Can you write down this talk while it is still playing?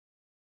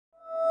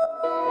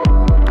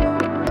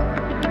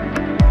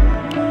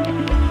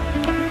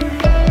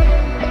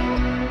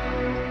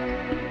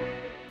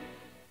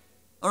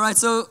right,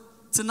 so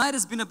tonight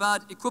has been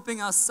about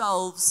equipping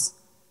ourselves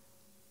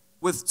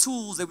with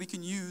tools that we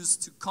can use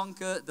to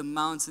conquer the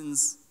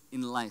mountains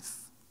in life.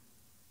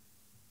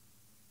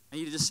 I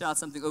need to just shout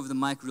something over the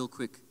mic real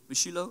quick.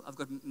 Mishilo, I've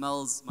got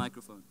Mel's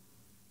microphone.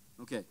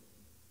 Okay.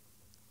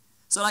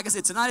 So like I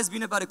said, tonight has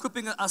been about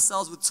equipping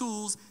ourselves with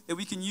tools that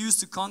we can use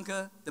to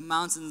conquer the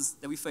mountains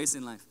that we face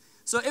in life.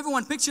 So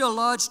everyone, picture a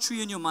large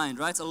tree in your mind,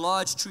 right? A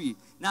large tree.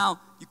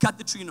 Now, you cut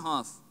the tree in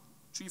half.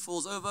 Tree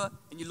falls over,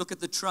 and you look at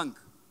the trunk.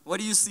 What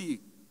do you see?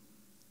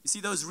 You see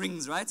those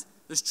rings, right?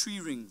 Those tree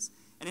rings.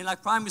 And in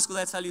like primary school,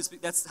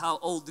 that's how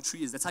old the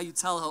tree is. That's how you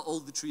tell how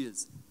old the tree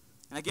is.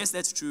 And I guess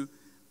that's true.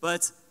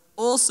 But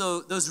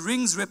also, those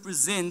rings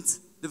represent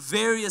the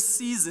various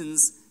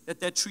seasons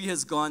that tree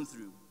has gone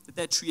through,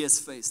 that tree has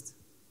faced.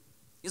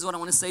 Here's what I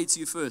want to say to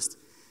you first.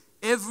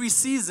 Every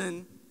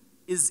season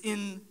is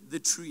in the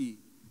tree.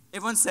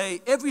 Everyone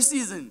say, every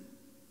season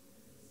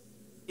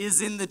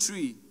is in the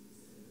tree.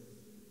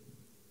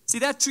 See,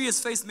 that tree has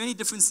faced many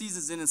different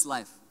seasons in its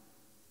life.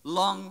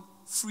 Long,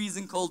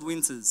 freezing cold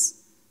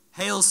winters,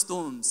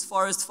 hailstorms,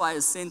 forest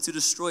fires sent to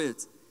destroy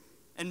it,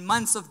 and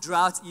months of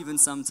drought even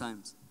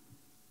sometimes.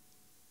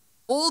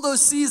 All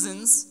those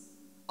seasons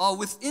are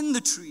within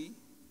the tree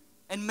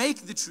and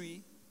make the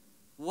tree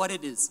what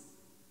it is.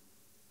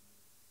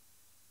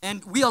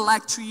 And we are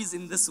like trees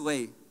in this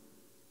way.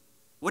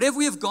 Whatever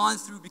we have gone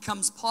through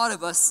becomes part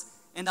of us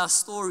and our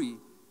story,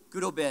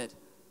 good or bad.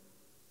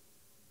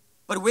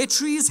 But where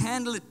trees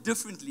handle it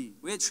differently,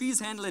 where trees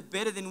handle it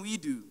better than we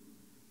do,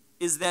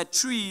 is that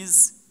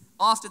trees,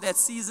 after that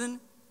season,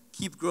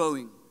 keep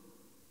growing.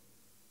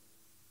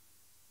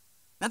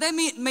 Now they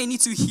may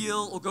need to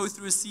heal or go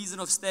through a season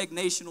of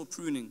stagnation or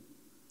pruning,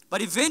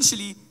 but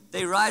eventually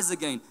they rise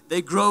again,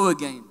 they grow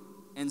again,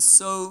 and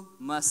so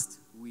must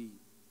we.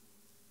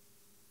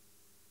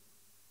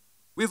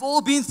 We've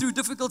all been through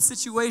difficult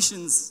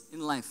situations in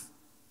life.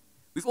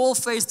 We've all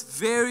faced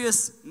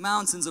various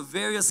mountains of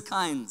various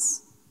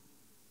kinds.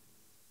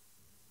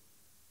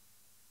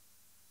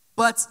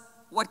 But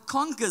what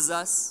conquers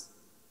us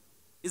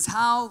is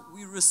how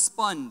we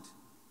respond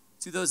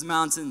to those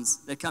mountains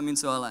that come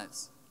into our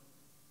lives.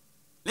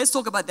 Let's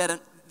talk about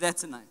that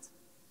tonight.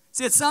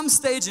 See, at some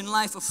stage in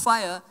life, a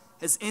fire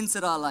has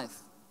entered our life.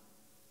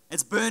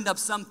 It's burned up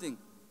something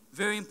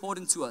very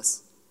important to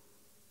us.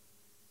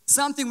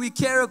 Something we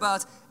care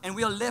about, and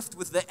we are left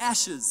with the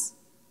ashes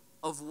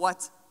of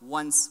what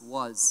once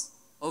was,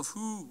 of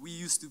who we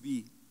used to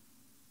be.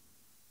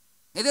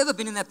 Have you ever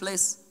been in that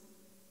place?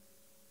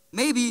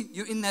 Maybe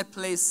you're in that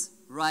place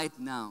right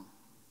now.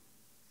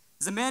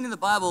 There's a man in the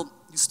Bible,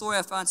 whose story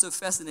I found so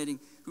fascinating,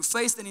 who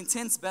faced an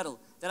intense battle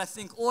that I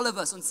think all of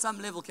us on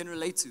some level can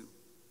relate to.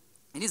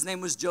 And his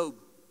name was Job.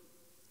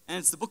 And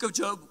it's the book of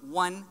Job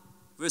 1,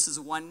 verses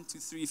 1 to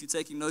 3, if you're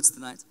taking notes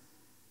tonight.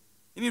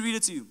 Let me read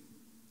it to you.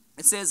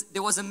 It says,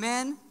 there was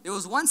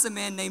once a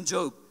man named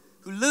Job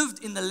who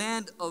lived in the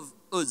land of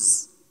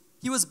Uz.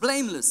 He was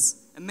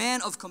blameless, a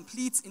man of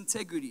complete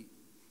integrity.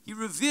 He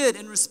revered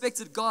and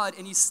respected God,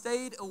 and he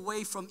stayed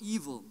away from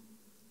evil.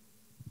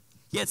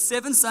 He had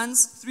 7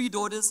 sons, 3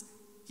 daughters.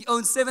 He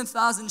owned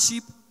 7,000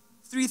 sheep,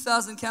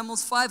 3,000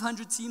 camels,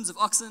 500 teams of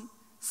oxen,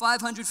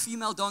 500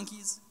 female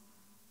donkeys.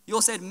 He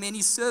also had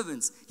many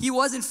servants. He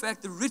was, in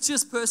fact, the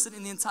richest person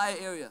in the entire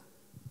area.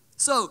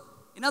 So,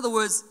 in other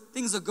words,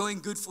 things are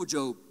going good for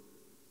Job.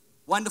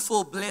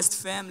 Wonderful, blessed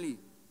family,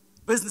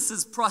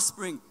 businesses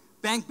prospering,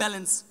 bank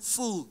balance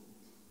full,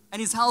 and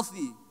he's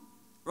healthy,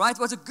 right?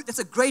 That's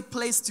a great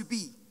place to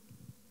be.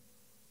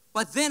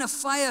 But then a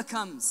fire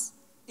comes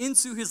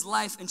into his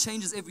life and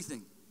changes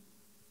everything.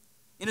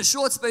 In a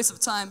short space of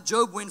time,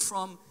 Job went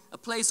from a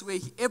place where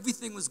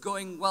everything was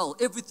going well,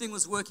 everything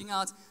was working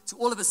out, to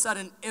all of a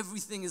sudden,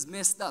 everything is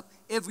messed up,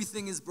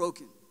 everything is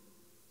broken.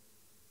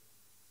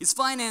 His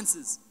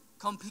finances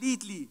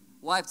completely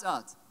wiped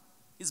out.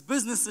 His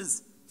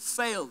businesses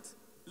failed,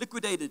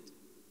 liquidated.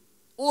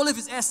 All of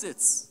his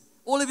assets,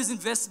 all of his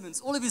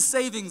investments, all of his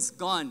savings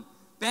gone.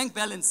 Bank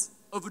balance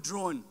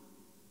overdrawn.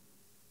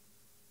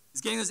 He's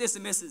getting those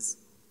SMSs.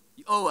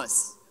 You owe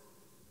us.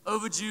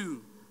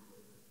 Overdue.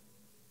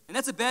 And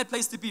that's a bad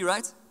place to be,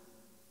 right?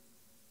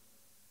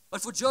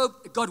 But for Job,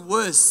 it got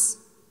worse.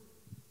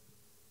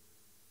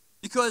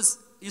 Because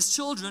his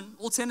children,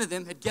 all 10 of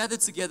them, had gathered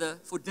together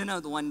for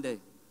dinner the one day.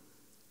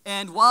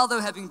 And while they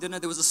were having dinner,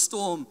 there was a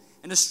storm,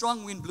 and a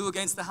strong wind blew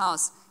against the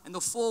house, and the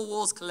 4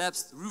 walls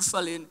collapsed, the roof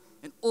fell in,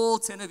 and all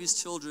 10 of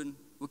his children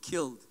were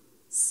killed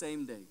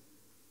same day.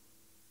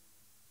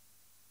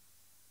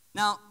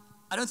 Now,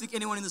 I don't think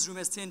anyone in this room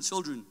has 10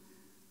 children,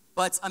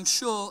 but I'm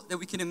sure that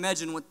we can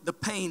imagine what the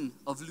pain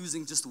of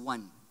losing just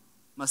one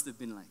must have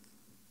been like.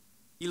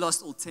 He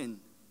lost all 10,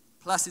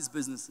 plus his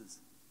businesses.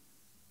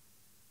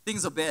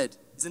 Things are bad.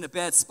 He's in a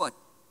bad spot.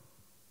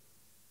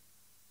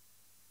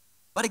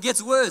 But it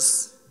gets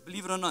worse,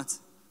 believe it or not.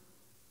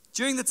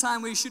 During the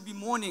time where he should be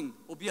mourning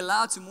or be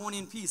allowed to mourn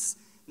in peace,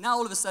 now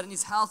all of a sudden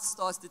his health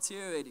starts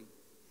deteriorating.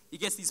 He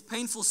gets these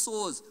painful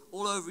sores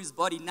all over his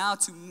body now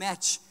to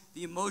match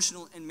the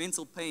emotional and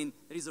mental pain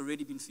that he's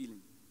already been feeling.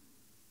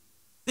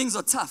 Things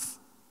are tough.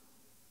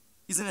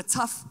 He's in a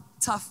tough,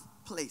 tough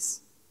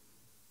place.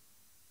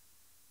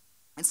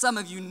 And some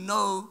of you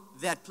know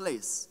that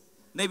place.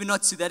 Maybe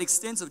not to that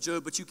extent of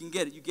Job, but you can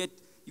get it.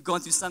 You've gone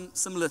through some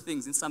similar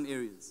things in some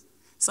areas.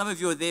 Some of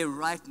you are there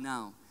right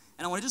now.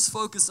 And I want to just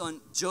focus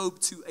on Job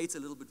 2:8 a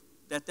little bit.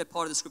 That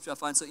part of the scripture I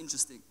find so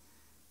interesting.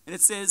 And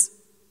it says,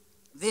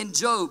 then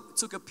Job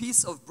took a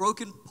piece of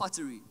broken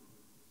pottery,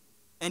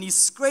 and he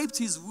scraped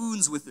his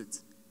wounds with it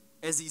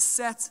as he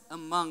sat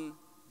among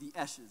the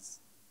ashes.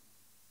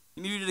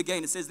 Let me read it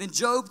again. It says, then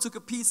Job took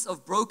a piece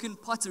of broken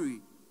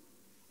pottery,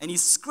 and he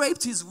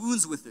scraped his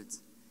wounds with it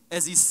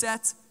as he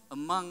sat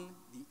among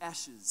the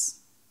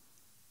ashes.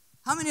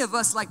 How many of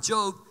us, like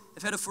Job,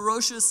 have had a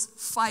ferocious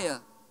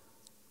fire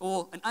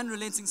or an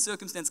unrelenting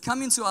circumstance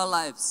come into our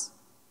lives,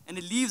 and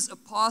it leaves a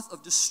path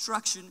of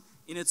destruction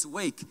in its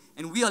wake,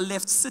 and we are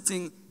left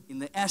sitting in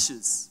the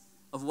ashes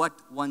of what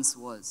once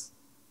was?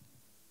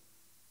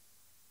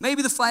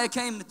 Maybe the fire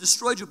came and it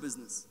destroyed your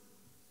business.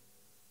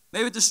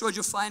 Maybe it destroyed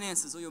your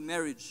finances or your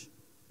marriage,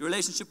 your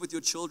relationship with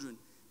your children.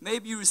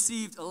 Maybe you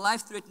received a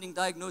life-threatening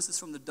diagnosis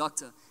from the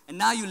doctor, and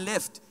now you're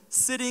left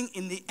sitting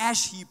in the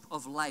ash heap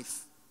of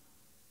life,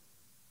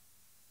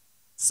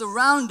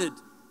 surrounded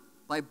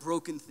by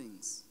broken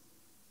things,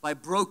 by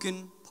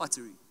broken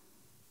pottery.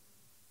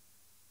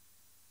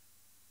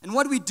 And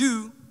what we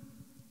do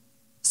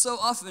so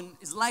often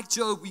is, like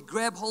Job, we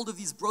grab hold of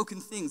these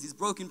broken things, these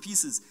broken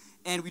pieces,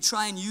 and we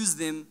try and use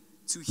them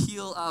to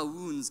heal our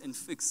wounds and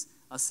fix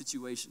our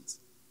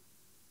situations.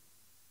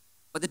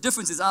 But the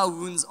difference is our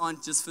wounds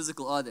aren't just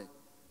physical, are they?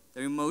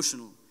 They're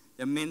emotional,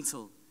 they're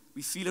mental.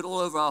 We feel it all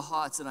over our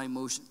hearts and our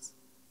emotions.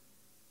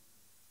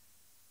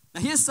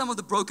 Now here's some of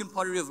the broken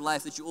pottery of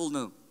life that you all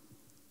know.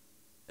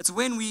 It's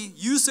when we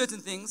use certain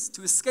things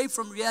to escape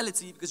from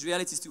reality because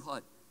reality is too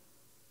hard.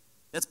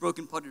 That's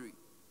broken pottery.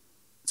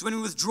 It's when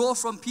we withdraw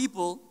from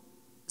people,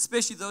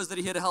 especially those that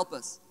are here to help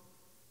us.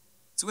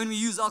 It's when we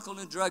use alcohol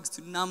and drugs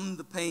to numb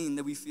the pain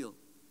that we feel.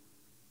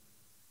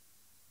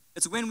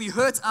 It's when we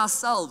hurt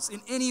ourselves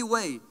in any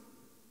way.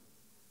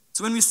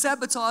 It's when we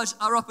sabotage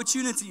our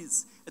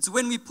opportunities. It's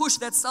when we push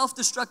that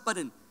self-destruct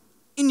button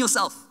in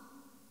yourself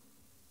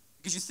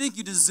because you think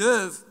you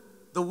deserve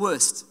the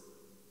worst.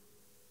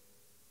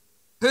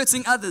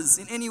 Hurting others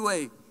in any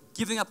way,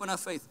 giving up on our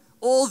faith.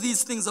 All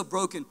these things are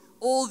broken.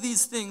 All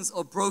these things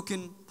are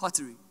broken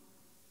pottery.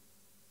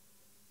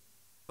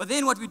 But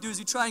then what we do is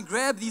we try and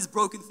grab these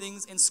broken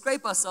things and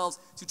scrape ourselves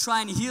to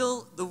try and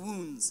heal the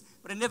wounds.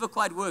 But it never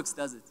quite works,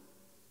 does it?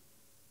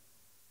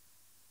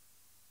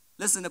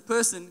 Listen, a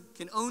person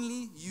can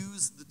only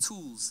use the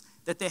tools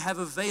that they have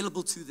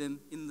available to them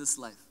in this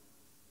life.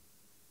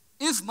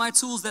 If my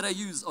tools that I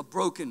use are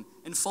broken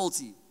and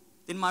faulty,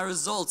 then my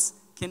results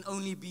can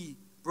only be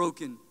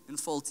broken and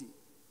faulty.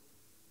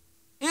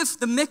 If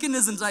the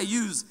mechanisms I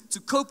use to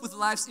cope with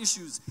life's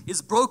issues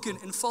is broken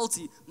and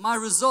faulty, my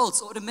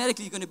results are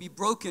automatically going to be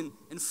broken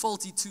and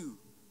faulty too.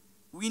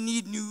 We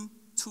need new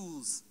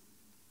tools.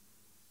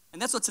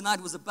 And that's what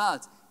tonight was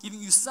about,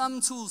 giving you some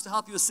tools to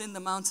help you ascend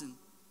the mountain.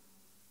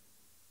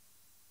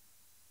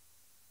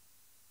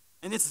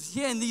 And it's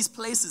here in these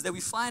places that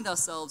we find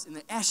ourselves in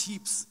the ash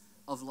heaps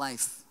of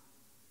life.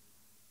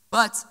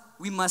 But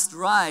we must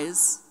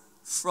rise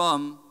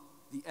from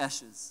the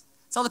ashes.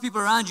 Tell the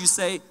people around you,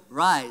 say,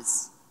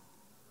 rise.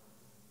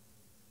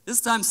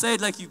 This time say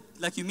it like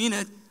you mean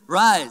it.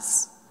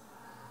 Rise.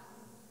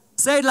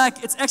 Say it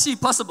like it's actually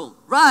possible.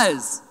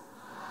 Rise.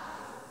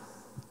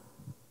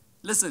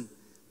 Listen,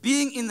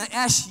 being in the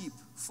ash heap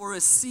for a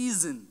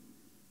season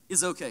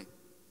is okay.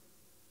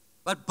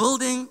 But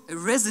building a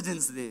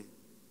residence there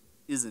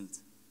isn't.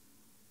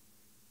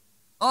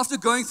 After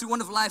going through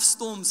one of life's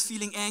storms,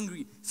 feeling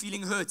angry,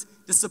 feeling hurt,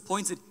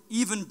 disappointed,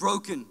 even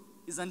broken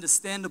is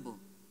understandable.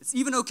 It's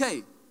even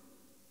okay.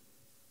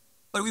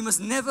 But we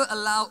must never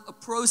allow a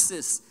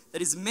process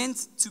that is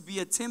meant to be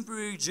a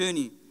temporary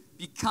journey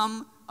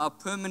become our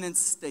permanent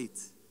state.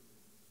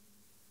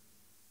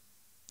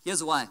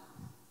 Here's why.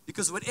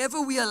 Because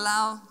whatever we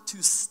allow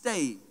to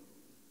stay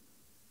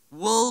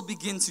will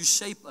begin to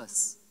shape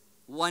us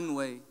one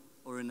way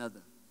or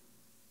another,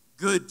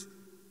 good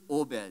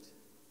or bad.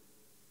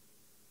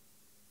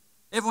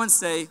 Everyone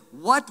say,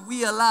 what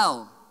we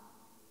allow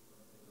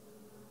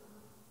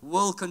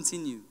will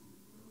continue.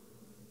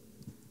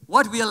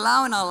 What we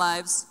allow in our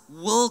lives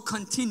will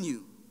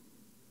continue.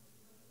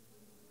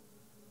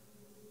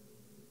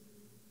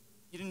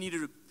 You didn't need to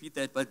repeat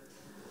that, but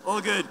all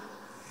good.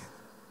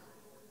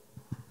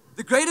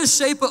 The greatest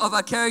shaper of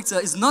our character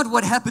is not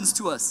what happens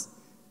to us,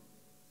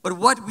 but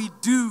what we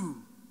do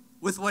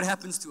with what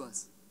happens to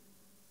us.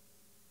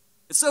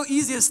 It's so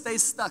easy to stay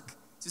stuck,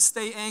 to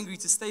stay angry,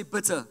 to stay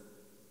bitter,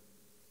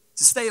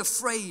 to stay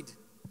afraid.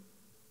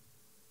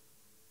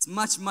 It's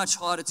much, much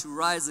harder to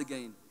rise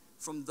again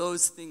from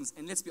those things.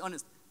 And let's be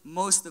honest,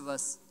 most of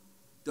us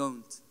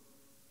don't.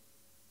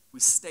 We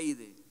stay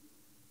there.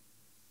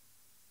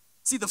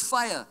 See, the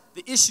fire,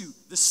 the issue,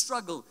 the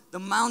struggle, the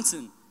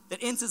mountain that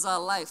enters our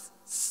life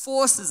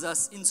forces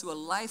us into a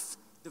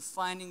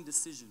life-defining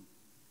decision,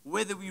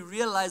 whether we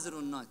realize it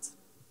or not.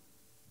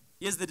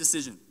 Here's the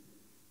decision.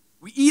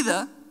 We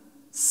either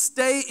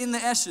stay in the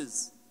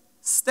ashes,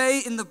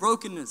 stay in the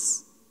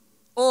brokenness,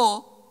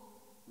 or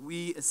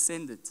we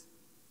ascend it.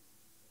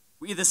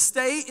 We either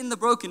stay in the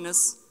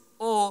brokenness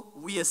or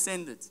we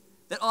ascend it.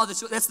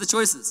 That's the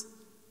choices.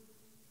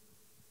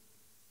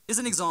 Here's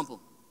an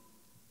example.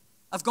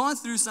 I've gone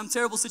through some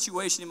terrible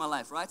situation in my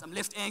life, right? I'm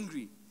left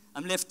angry.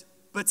 I'm left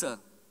bitter.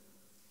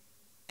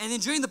 And then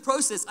during the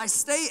process, I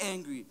stay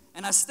angry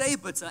and I stay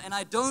bitter and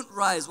I don't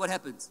rise. What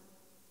happens?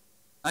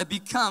 I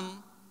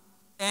become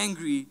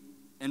angry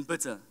and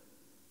bitter.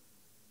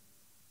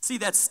 See,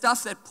 that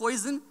stuff, that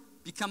poison,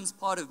 becomes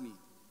part of me.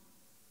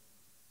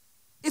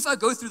 If I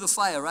go through the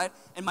fire, right,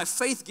 and my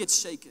faith gets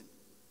shaken,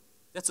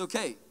 that's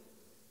okay.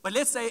 But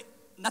let's say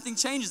nothing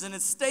changes and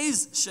it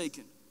stays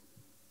shaken,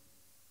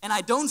 and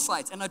I don't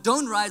fight and I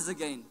don't rise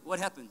again, what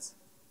happens?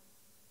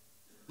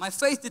 My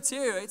faith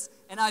deteriorates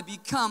and I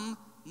become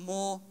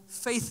more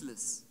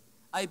faithless.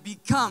 I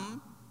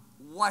become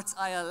what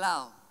I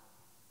allow.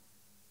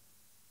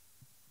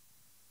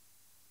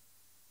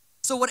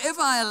 So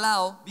whatever I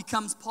allow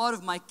becomes part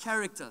of my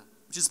character,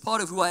 which is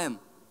part of who I am.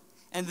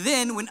 And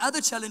then when other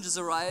challenges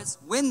arise,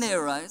 when they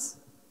arise,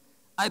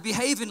 I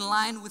behave in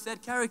line with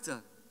that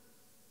character,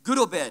 good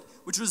or bad,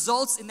 which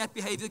results in that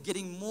behavior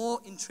getting more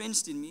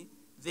entrenched in me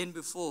than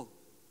before.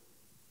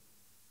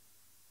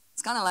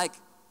 It's kind of like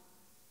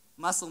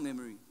muscle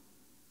memory.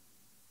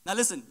 Now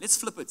listen, let's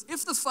flip it.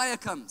 If the fire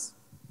comes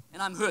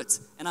and I'm hurt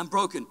and I'm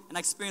broken and I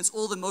experience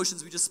all the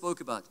emotions we just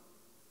spoke about,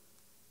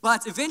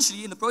 but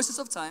eventually in the process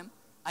of time,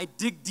 I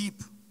dig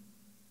deep,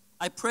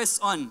 I press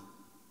on,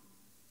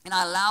 and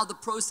I allow the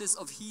process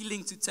of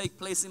healing to take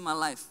place in my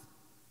life.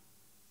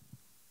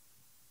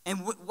 And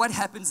what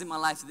happens in my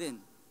life then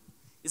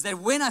is that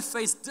when I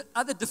face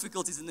other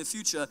difficulties in the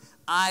future,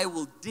 I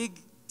will dig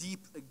deep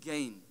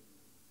again.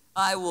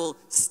 I will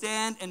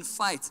stand and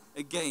fight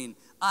again.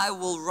 I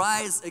will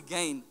rise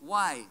again.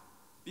 Why?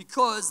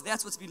 Because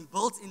that's what's been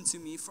built into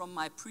me from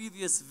my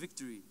previous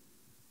victory.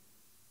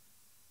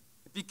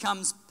 It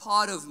becomes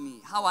part of me.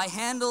 How I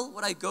handle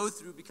what I go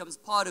through becomes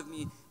part of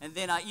me, and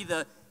then I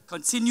either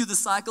continue the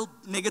cycle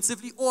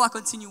negatively or I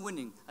continue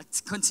winning. I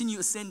continue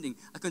ascending.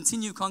 I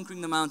continue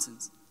conquering the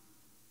mountains.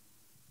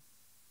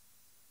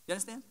 You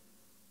understand?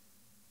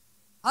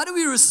 How do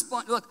we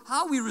respond? Look,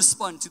 how we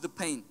respond to the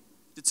pain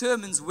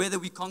determines whether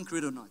we conquer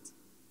it or not.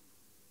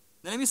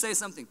 Now let me say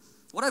something.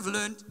 What I've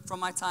learned from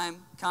my time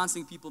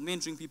counseling people,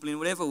 mentoring people in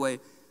whatever way,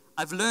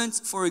 I've learned,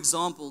 for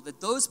example, that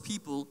those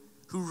people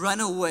who run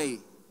away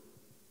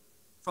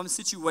from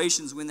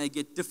situations when they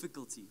get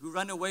difficulty, who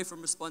run away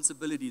from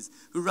responsibilities,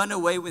 who run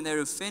away when they're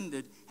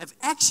offended, have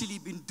actually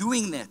been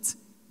doing that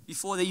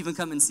before they even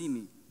come and see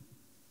me.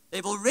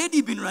 They've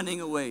already been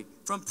running away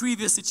from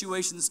previous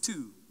situations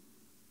too.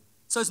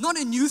 So it's not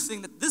a new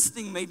thing that this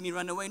thing made me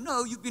run away.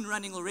 No, you've been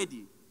running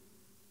already.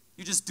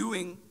 You're just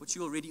doing what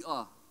you already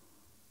are.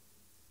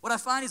 What I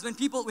find is when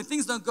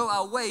things don't go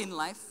our way in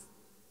life,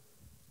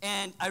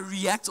 and I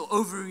react or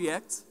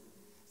overreact,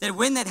 that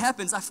when that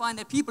happens, I find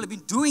that people have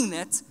been doing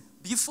that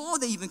before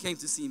they even came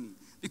to see me,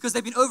 because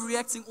they've been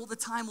overreacting all the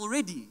time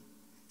already.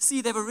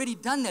 See, they've already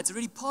done that. It's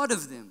already part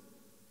of them.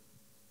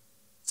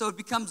 So it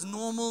becomes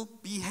normal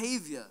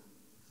behavior.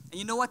 And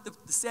you know what?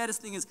 The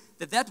saddest thing is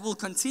that will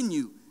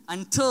continue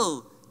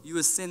until you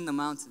ascend the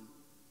mountain.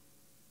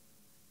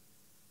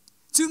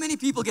 Too many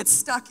people get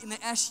stuck in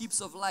the ash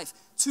heaps of life.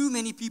 Too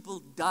many people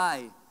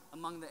die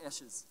among the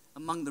ashes,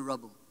 among the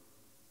rubble.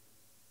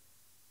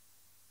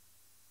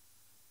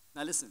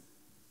 Now listen.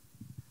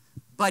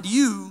 But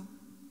you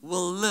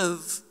will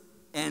live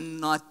and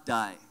not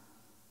die.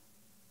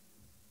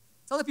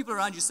 Tell the people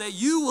around you, say,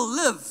 you will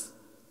live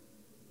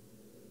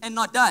and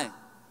not die.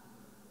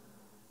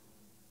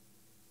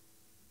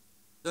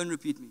 Don't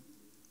repeat me.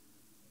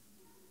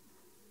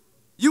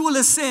 You will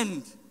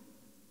ascend.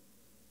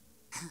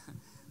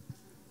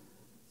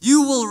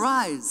 You will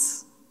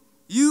rise.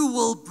 You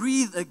will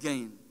breathe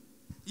again.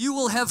 You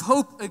will have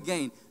hope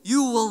again.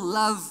 You will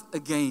love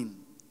again.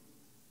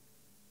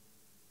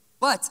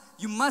 But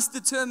you must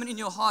determine in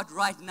your heart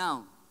right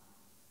now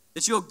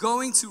that you're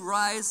going to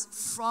rise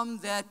from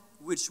that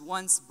which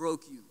once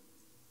broke you.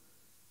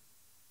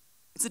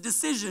 It's a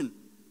decision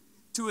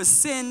to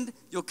ascend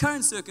your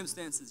current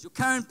circumstances, your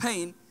current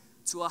pain,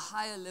 to a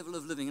higher level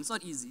of living. And it's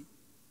not easy,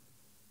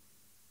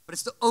 but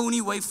it's the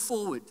only way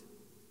forward.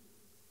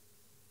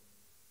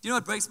 Do you know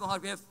what breaks my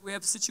heart? We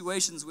have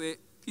situations where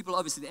people,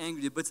 obviously, they're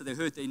angry, they're bitter, they're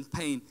hurt, they're in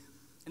pain,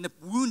 and the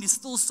wound is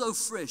still so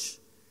fresh.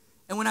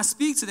 And when I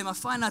speak to them, I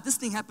find out this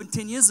thing happened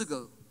 10 years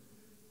ago.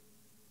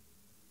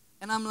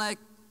 And I'm like,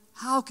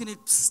 how can it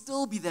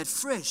still be that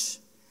fresh?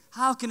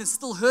 How can it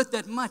still hurt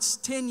that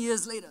much 10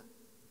 years later?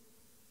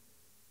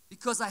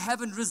 Because I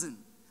haven't risen.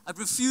 I've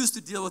refused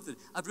to deal with it.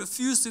 I've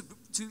refused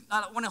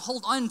I want to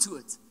hold on to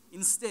it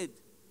instead.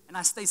 And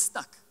I stay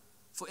stuck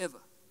forever.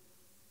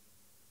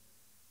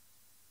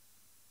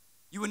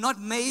 You were not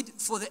made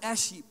for the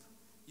ash heap.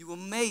 You were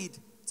made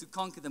to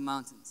conquer the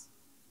mountains.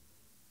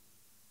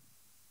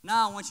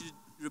 Now I want you to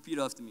repeat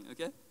after me,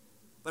 okay?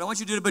 But I want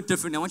you to do it a bit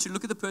differently. I want you to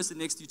look at the person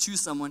next to you, choose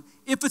someone.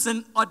 If it's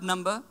an odd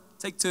number,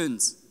 take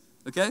turns,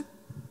 okay?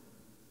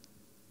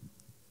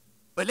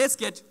 But let's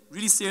get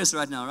really serious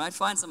right now, right?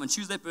 Find someone,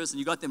 choose that person.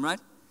 You got them, right?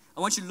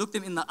 I want you to look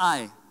them in the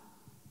eye.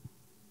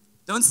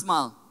 Don't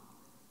smile.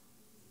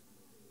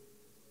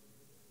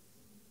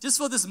 Just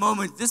for this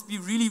moment, just be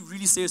really,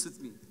 really serious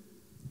with me.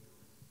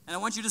 And I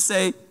want you to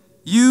say,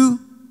 you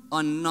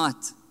are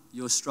not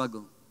your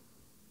struggle.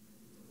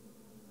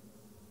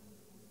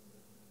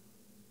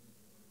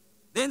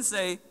 Then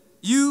say,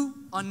 you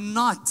are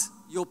not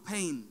your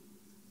pain.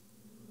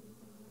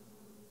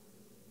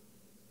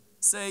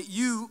 Say,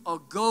 you are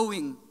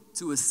going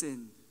to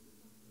ascend.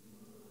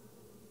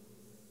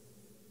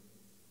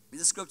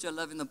 There's a scripture I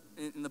love in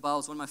the Bible.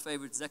 It's one of my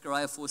favorites,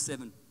 Zechariah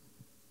 4:7.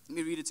 Let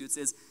me read it to you. It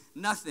says,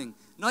 nothing,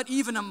 not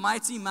even a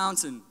mighty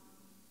mountain,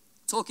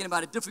 talking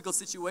about a difficult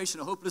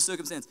situation, a hopeless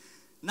circumstance,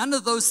 none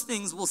of those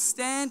things will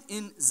stand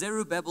in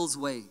Zerubbabel's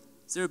way.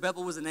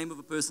 Zerubbabel was the name of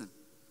a person.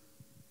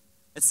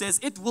 It says,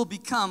 it will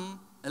become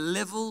a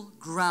level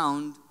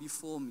ground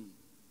before me,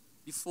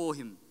 before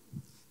him.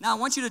 Now, I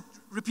want you to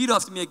repeat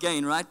after me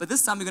again, right? But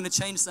this time we're going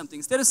to change something.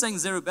 Instead of saying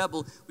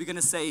Zerubbabel, we're going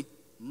to say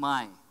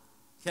my.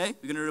 Okay?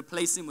 We're going to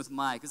replace him with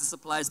my, because this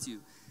applies to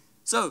you.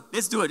 So,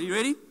 let's do it. Are you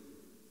ready?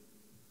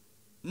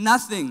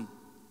 Nothing.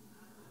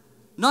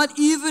 Not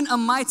even a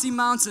mighty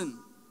mountain.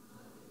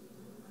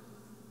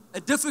 A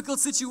difficult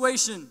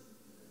situation.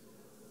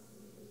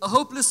 A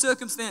hopeless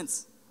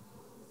circumstance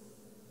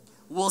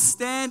will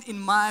stand in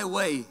my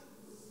way.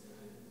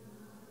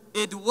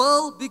 It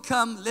will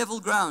become level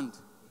ground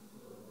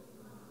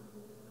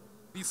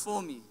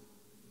before me.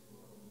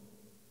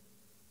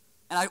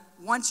 And I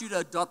want you to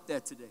adopt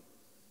that today.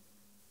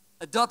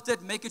 Adopt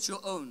it, make it your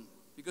own.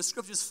 Because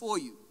Scripture is for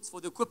you. It's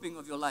for the equipping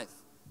of your life.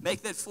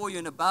 Make that for you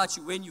and about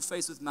you when you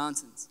face with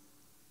mountains.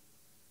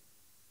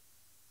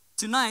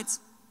 Tonight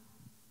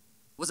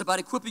was about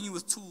equipping you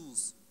with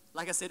tools,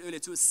 like I said earlier,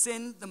 to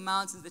ascend the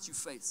mountains that you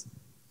face.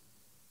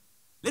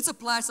 Let's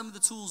apply some of the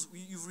tools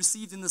you've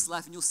received in this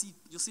life, and you'll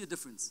see a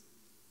difference.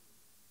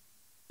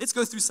 Let's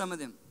go through some of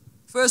them.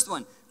 First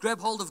one, grab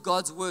hold of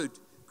God's word.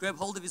 Grab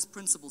hold of his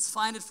principles.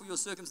 Find it for your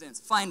circumstance.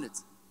 Find it.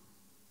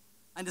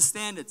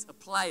 Understand it.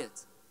 Apply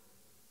it.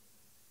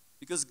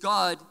 Because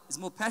God is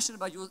more passionate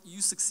about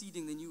you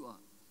succeeding than you are.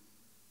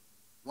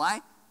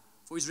 Why?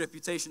 For his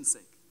reputation's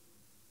sake.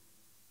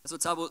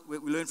 That's what we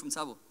learned from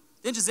Tabo.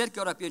 Then Gisette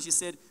got up here and she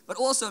said, but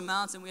also a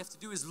mountain we have to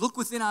do is look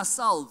within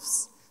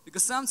ourselves.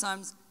 Because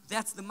sometimes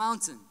that's the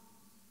mountain.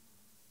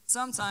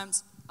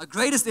 Sometimes our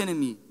greatest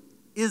enemy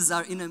is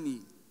our enemy.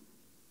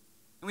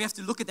 And we have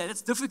to look at that.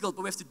 It's difficult,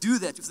 but we have to do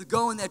that. We have to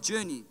go on that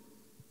journey.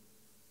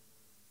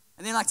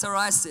 And then like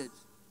Tarai said,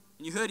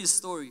 and you heard his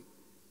story,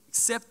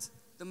 accept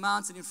the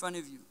mountain in front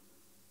of you.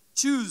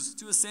 Choose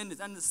to ascend it.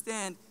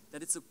 Understand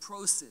that it's a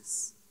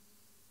process.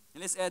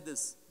 And let's add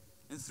this.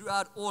 And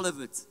throughout all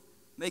of it,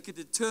 make a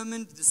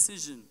determined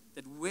decision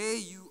that where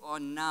you are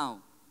now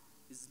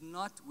is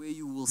not where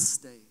you will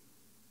stay.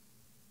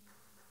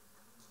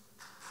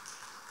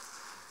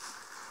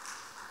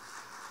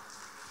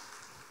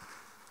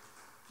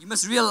 You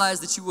must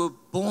realize that you were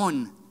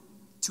born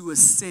to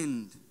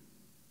ascend.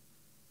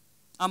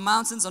 Our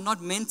mountains are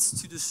not meant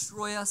to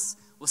destroy us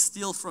or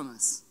steal from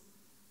us.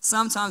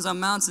 Sometimes our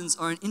mountains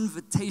are an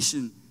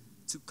invitation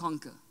to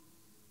conquer,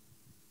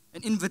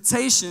 an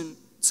invitation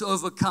to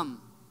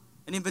overcome,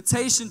 an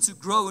invitation to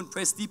grow and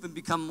press deep and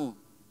become more.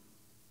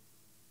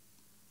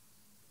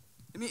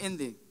 Let me end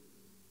there.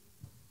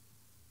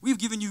 We've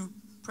given you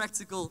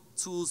practical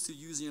tools to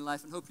use in your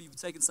life, and hopefully you've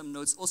taken some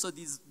notes. Also,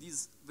 these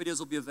videos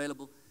will be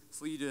available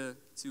for you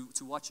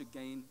to watch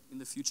again in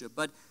the future.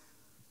 But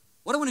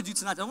what I want to do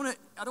tonight,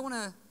 I don't want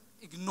to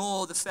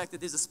ignore the fact that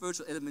there's a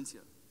spiritual element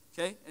here.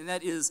 Okay? And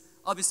that is,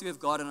 obviously we have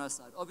God on our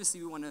side. Obviously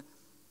we want to,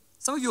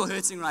 some of you are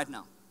hurting right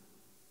now.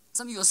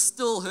 Some of you are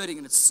still hurting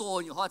and it's sore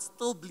and your heart's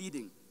still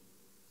bleeding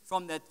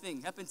from that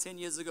thing. Happened 10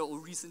 years ago or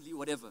recently,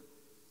 whatever.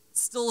 It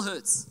still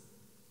hurts.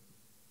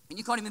 And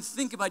you can't even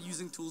think about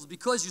using tools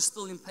because you're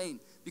still in pain,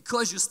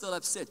 because you're still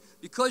upset,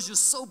 because you're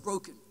so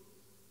broken.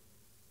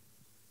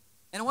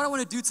 And what I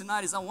want to do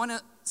tonight is I want to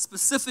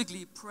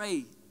specifically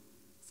pray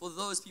for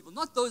those people,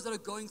 not those that are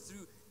going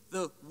through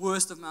the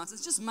worst of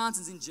mountains, just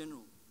mountains in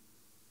general.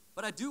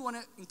 But I do want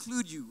to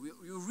include you.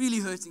 You're really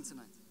hurting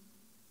tonight.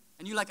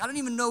 And you're like, I don't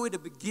even know where to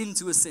begin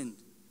to ascend.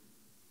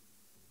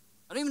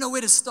 I don't even know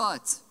where to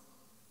start.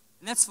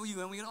 And that's for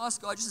you. And we're going to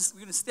ask God, we're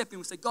going to step in.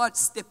 We say, God,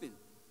 step in.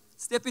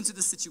 Step into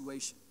the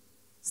situation.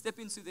 Step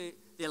into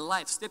their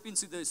life. Step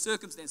into the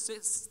circumstance.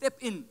 Step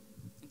in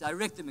and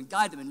direct them and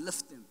guide them and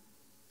lift them.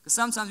 Because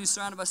sometimes we're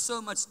surrounded by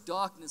so much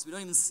darkness, we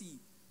don't even see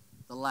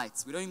the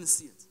lights. We don't even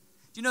see it.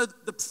 Do you know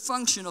the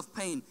function of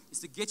pain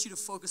is to get you to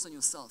focus on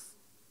yourself?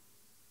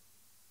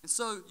 And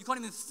so you can't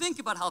even think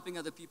about helping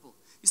other people.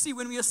 You see,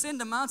 when we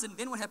ascend a mountain,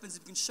 then what happens is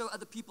we can show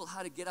other people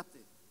how to get up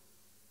there.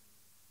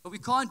 But we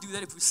can't do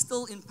that if we're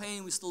still in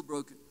pain, we're still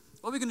broken.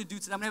 What we're going to do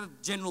today, I'm going to have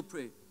a general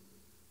prayer.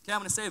 Okay, I'm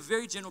going to say a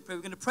very general prayer.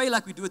 We're going to pray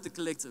like we do at the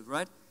collective,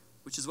 right?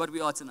 Which is what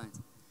we are tonight.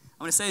 I'm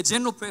going to say a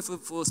general prayer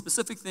for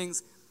specific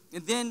things.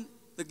 And then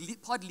the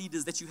pod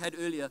leaders that you had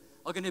earlier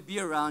are going to be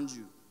around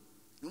you.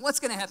 And what's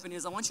going to happen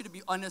is I want you to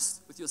be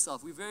honest with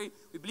yourself. We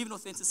believe in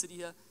authenticity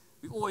here.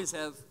 We always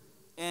have.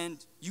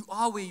 And you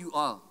are where you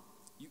are.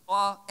 You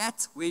are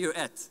at where you're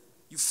at.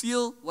 You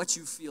feel what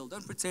you feel.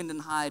 Don't pretend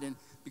and hide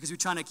because you're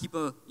trying to keep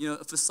a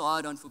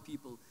facade on for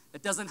people.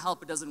 That doesn't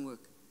help. It doesn't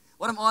work.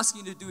 What I'm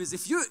asking you to do is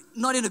if you're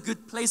not in a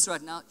good place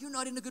right now, you're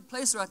not in a good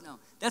place right now.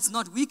 That's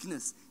not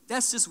weakness.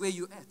 That's just where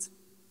you're at.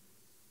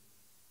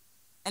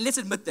 And let's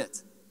admit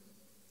that.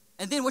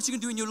 And then what you can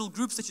do in your little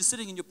groups that you're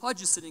sitting in, your pod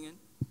you're sitting in,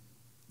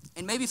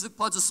 and maybe if the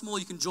pods are small,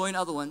 you can join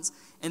other ones.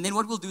 And then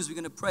what we'll do is we're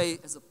going to pray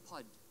as a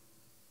pod.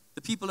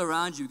 The people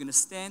around you, we're going to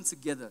stand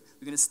together.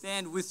 We're going to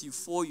stand with you,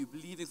 for you,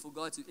 believing for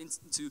God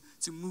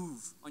to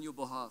move on your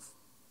behalf.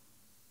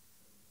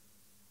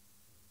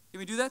 Can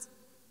we do that?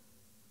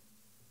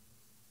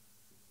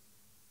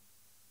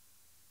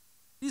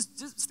 Please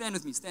just stand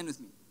with me. Stand with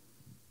me.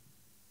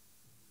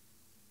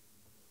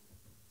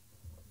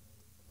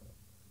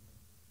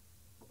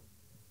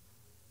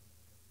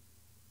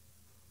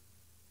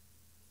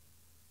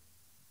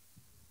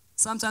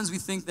 Sometimes we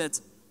think that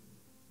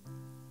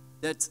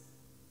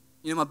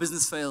my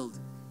business failed.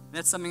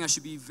 That's something I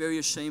should be very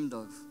ashamed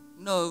of.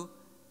 No,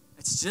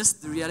 it's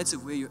just the reality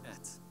of where you're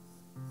at.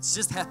 It's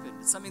just happened.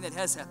 It's something that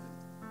has happened.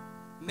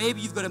 Maybe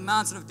you've got a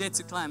mountain of debt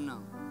to climb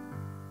now.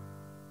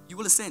 You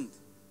will ascend.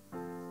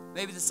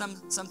 Maybe there's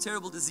some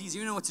terrible disease.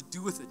 You don't know what to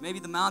do with it. Maybe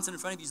the mountain in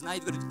front of you is now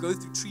you've got to go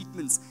through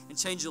treatments and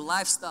change your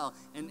lifestyle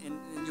and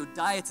your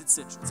diet,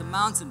 etc. It's a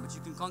mountain, but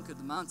you can conquer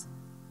the mountain.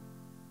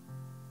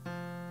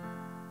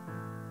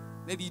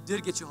 Maybe you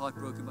did get your heart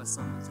broken by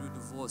someone through a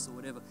divorce or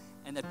whatever,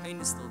 and that pain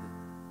is still there.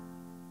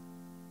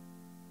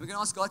 We're going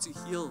to ask God to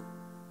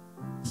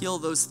heal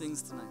those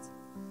things tonight.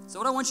 So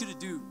what I want you to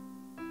do,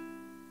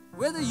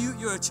 whether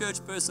you're a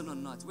church person or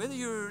not, whether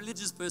you're a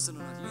religious person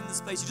or not, you're in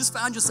this place, you just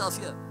found yourself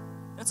here.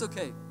 That's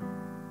okay.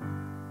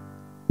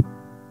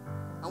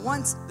 I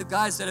want the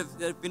guys that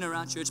have been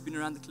around church, been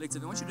around the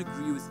collective, I want you to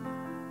agree with me.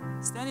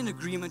 Stand in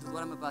agreement with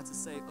what I'm about to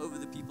say over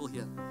the people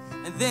here.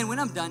 And then when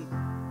I'm done,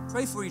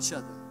 pray for each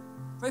other.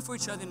 Pray for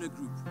each other in a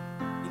group,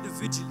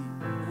 individually,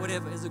 or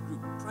whatever, as a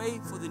group. Pray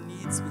for the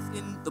needs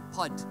within the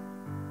pod.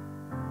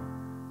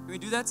 Can we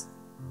do that?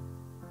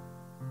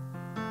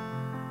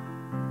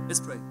 Let's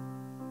pray.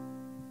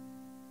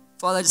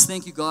 Father, I just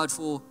thank you, God,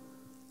 for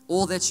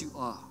all that you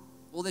are,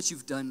 all that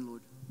you've done,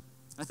 Lord.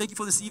 I thank you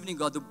for this evening,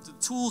 God, the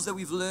tools that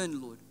we've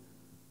learned, Lord.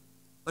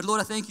 But Lord,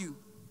 I thank you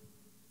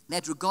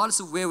that regardless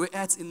of where we're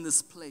at in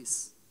this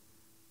place,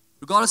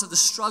 regardless of the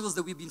struggles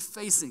that we've been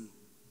facing,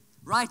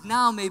 right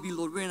now, maybe,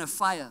 Lord, we're in a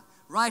fire.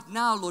 Right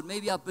now, Lord,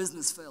 maybe our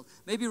business failed.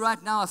 Maybe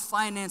right now our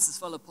finances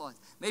fell apart.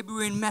 Maybe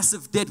we're in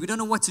massive debt. We don't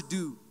know what to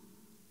do.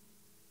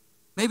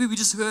 Maybe we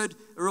just heard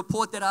a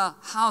report that our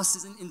house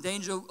is in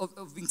danger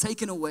of being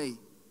taken away.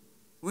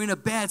 We're in a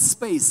bad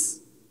space.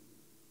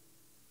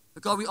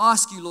 But God, we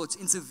ask you, Lord, to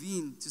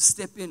intervene, to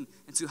step in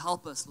and to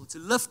help us, Lord, to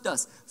lift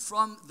us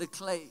from the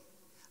clay.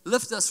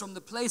 Lift us from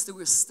the place that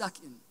we're stuck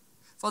in.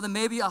 Father,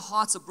 maybe our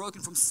hearts are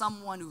broken from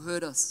someone who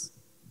hurt us.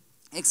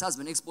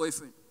 Ex-husband,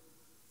 ex-boyfriend,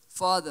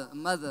 father, a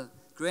mother,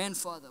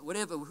 grandfather,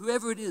 whatever,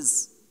 whoever it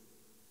is.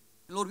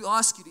 And Lord, we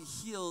ask you to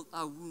heal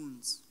our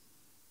wounds.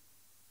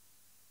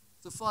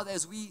 So Father,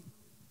 as we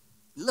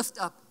lift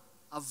up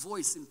our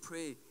voice in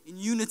prayer, in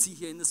unity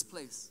here in this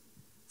place,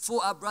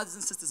 for our brothers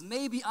and sisters,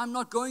 maybe I'm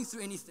not going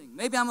through anything.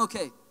 Maybe I'm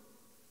okay.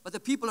 But the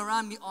people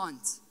around me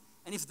aren't.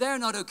 And if they're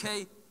not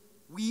okay,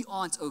 we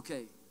aren't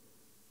okay.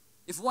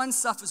 If one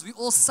suffers, we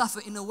all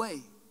suffer in a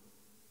way.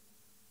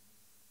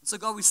 So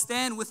God, we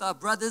stand with our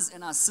brothers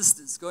and our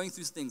sisters going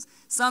through things.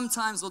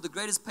 Sometimes, Lord, the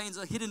greatest pains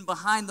are hidden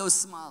behind those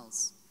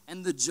smiles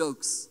and the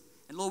jokes.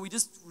 And Lord, we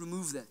just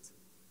remove that.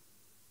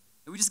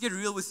 And we just get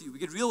real with you. We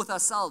get real with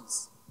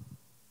ourselves.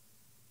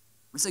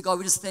 We say, God,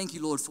 we just thank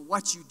you, Lord, for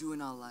what you do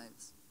in our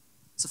lives.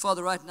 So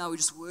Father, right now, we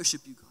just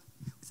worship you, God.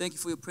 We thank you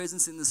for your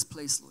presence in this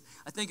place, Lord.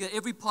 I think that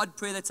every pod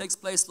prayer that takes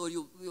place, Lord,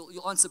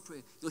 you'll answer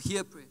prayer. You'll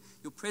hear prayer.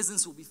 Your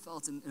presence will be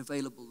felt and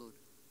available, Lord.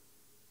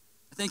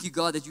 I thank you,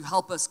 God, that you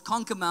help us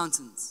conquer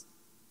mountains.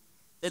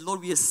 That,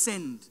 Lord, we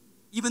ascend,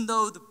 even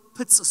though the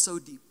pits are so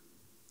deep.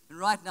 And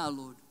right now,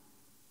 Lord,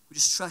 we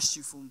just trust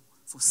you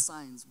for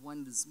signs,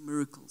 wonders,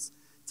 miracles,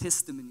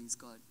 testimonies,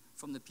 God,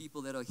 from the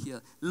people that are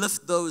here.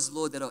 Lift those,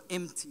 Lord, that are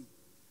empty.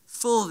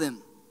 Fill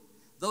them.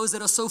 Those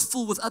that are so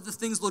full with other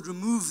things, Lord,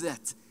 remove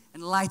that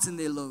and lighten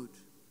their load.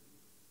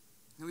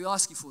 And we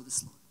ask you for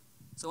this, Lord.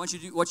 So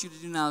what you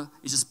do now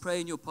is just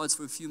pray in your pods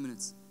for a few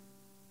minutes,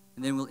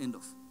 and then we'll end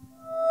off.